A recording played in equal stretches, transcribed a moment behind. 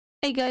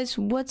Hey guys,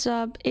 what's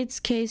up?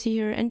 It's Casey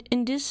here, and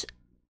in this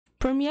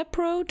Premiere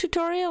Pro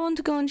tutorial I want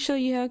to go and show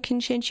you how you can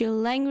change your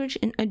language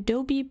in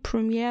Adobe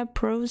Premiere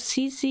Pro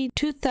CC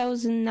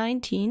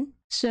 2019.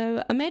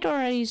 So I made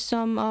already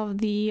some of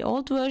the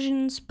old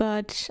versions,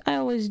 but I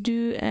always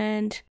do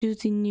and do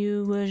the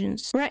new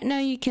versions. Right now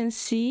you can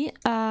see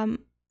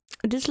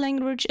this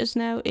language is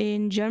now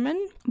in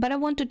German, but I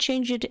want to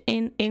change it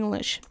in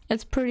English.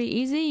 It's pretty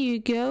easy. You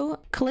go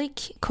click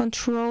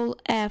Ctrl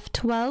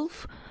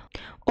F12,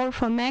 or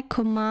for Mac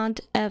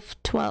Command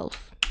F12.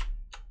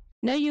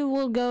 Now you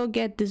will go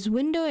get this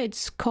window.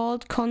 It's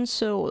called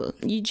console.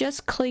 You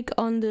just click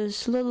on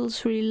this little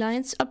three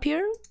lines up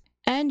here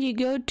and you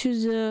go to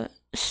the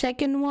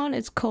second one.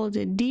 It's called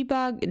the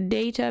Debug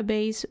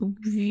Database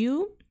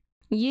View.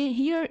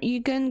 Here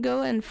you can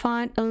go and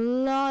find a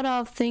lot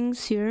of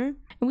things here.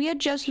 We are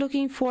just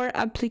looking for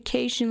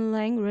application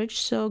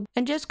language,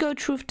 and just go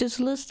through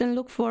this list and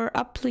look for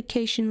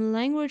application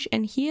language,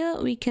 and here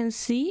we can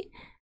see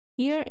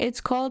here it's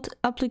called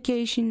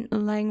application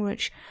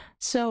language.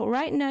 So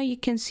right now you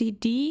can see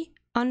D_DE,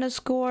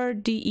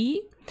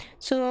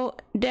 so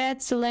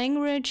that's the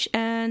language,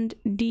 and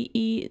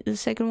DE, the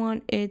second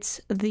one,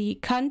 it's the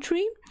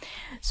country.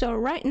 So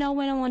right now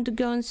when I want to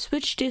go and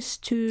switch this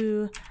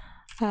to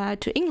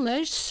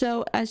English,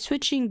 so I'm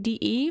switching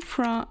DE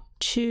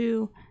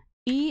to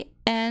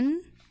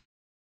EN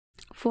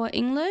for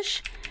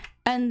English,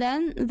 and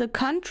then the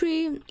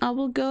country I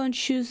will go and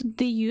choose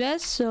the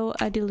US, so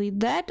I delete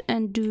that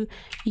and do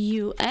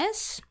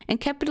US and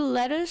capital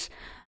letters.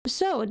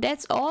 So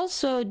that's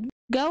also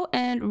go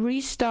and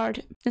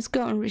restart. Let's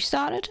go and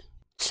restart it.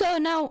 So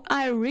now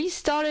I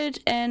restarted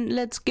and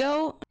let's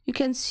go. You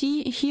can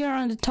see here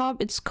on the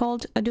top it's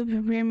called Adobe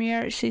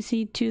Premiere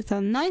CC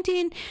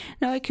 2019.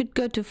 Now I could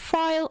go to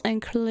File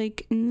and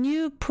click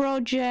New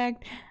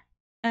Project,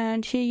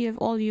 and here you have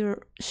all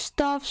your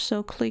stuff,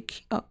 so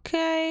click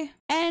OK.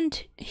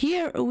 And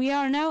here we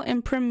are now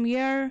in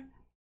Premiere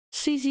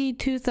CC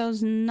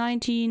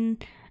 2019,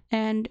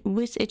 and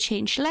with a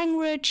changed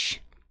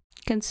language.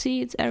 You can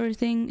see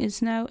everything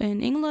is now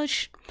in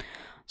English.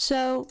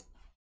 So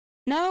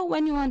now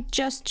when you want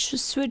just to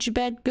switch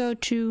back, go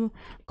to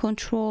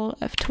Ctrl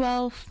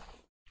F12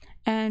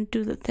 and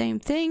do the same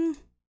thing.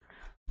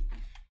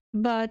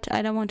 But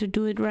I don't want to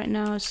do it right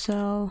now,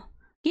 so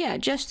yeah,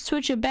 just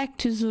switch it back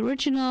to the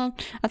original.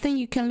 I think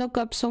you can look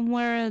up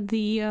somewhere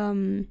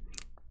the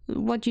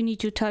what you need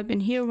to type in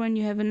here when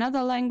you have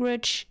another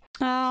language.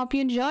 I hope you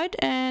enjoyed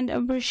and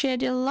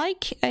appreciate a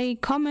like, a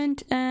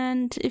comment,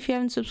 and if you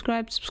haven't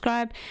subscribed,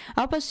 subscribe.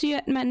 I hope I see you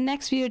at my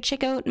next video.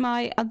 Check out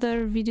my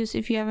other videos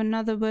if you have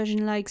another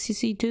version like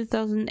CC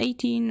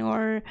 2018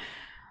 or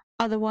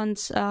other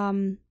ones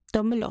down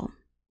below.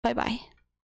 Bye bye.